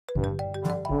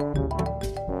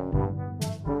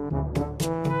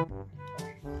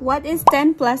What is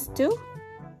 10 plus 2?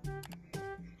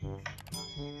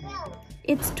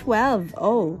 It's 12.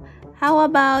 Oh, how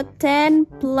about 10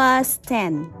 plus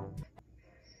 10?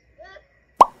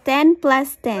 10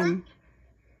 plus 10.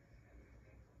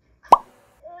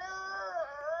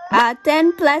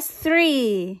 10 plus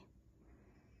 3.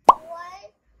 1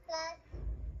 plus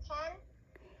 10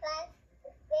 plus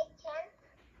big 10.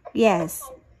 Yes.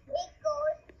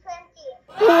 Equals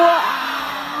 20.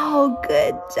 Wow,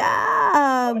 good job.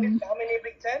 How many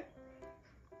big 10?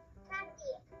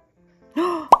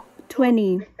 20.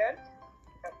 20. Big 10?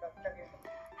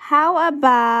 How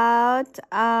about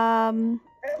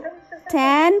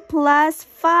 10 plus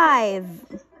 5?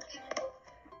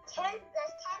 10 plus 10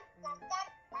 plus 10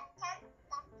 plus 10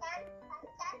 plus 10 plus 10 plus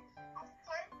 10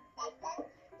 plus 10 plus 10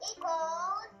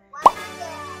 equals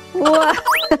 100. Wow.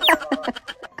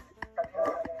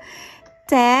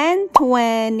 10,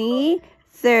 20,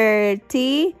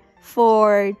 30,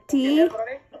 40,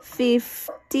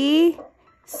 50,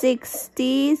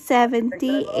 60,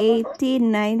 70, 80,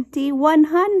 90,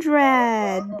 100.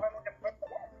 99, 100,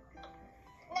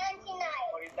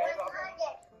 100,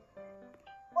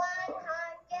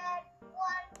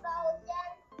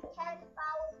 1,000, 10,000.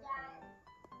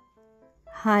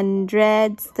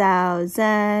 Hundreds,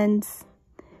 thousands,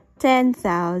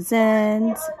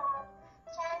 10,000,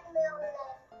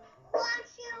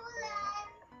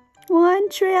 1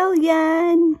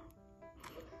 trillion.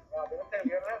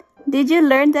 Did you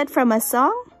learn that from a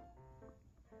song?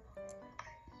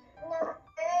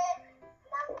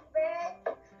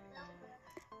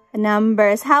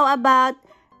 Numbers. How about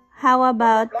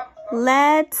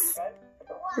let's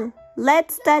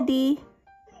study.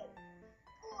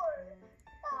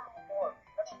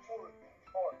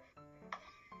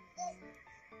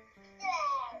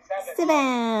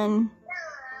 7,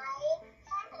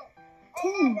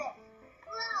 10.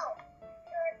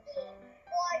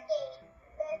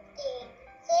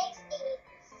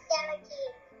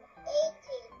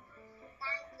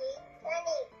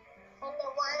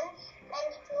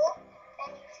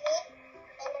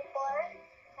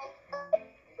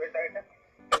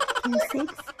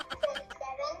 26,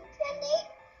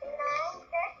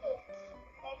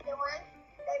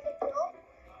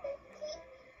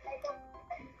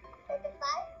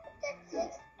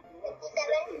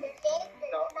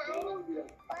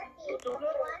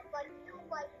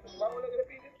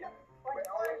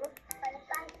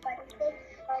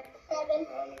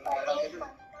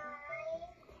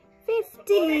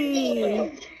 50.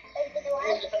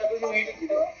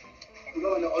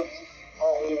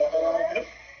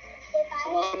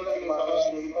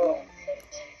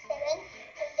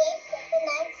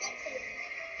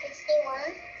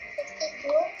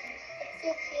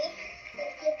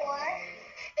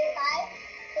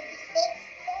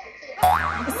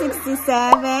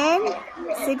 Sixty-seven,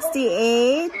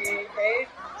 68,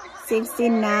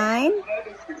 69.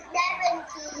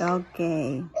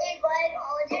 Okay.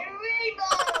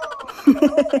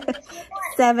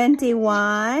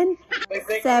 71,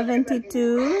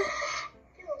 72,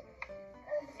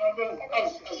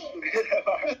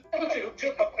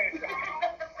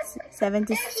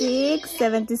 76,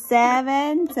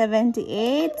 77,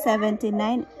 78,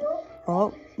 79.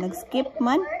 Oh, nag-skip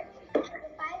man.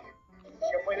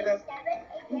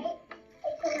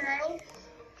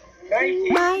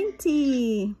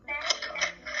 90.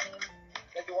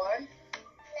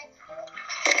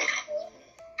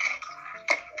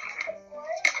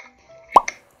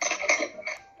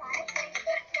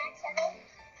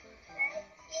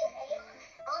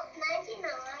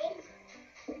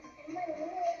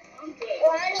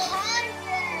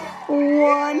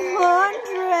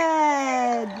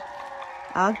 100.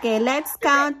 Okay, let's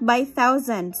count by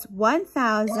thousands.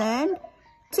 1,000,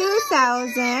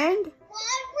 2,000.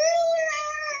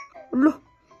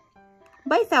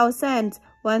 By thousands.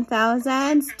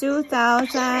 1,000,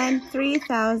 2,000,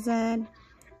 3,000,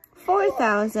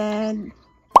 4,000.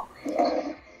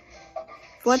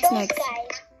 What's next?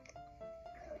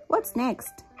 What's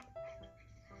next?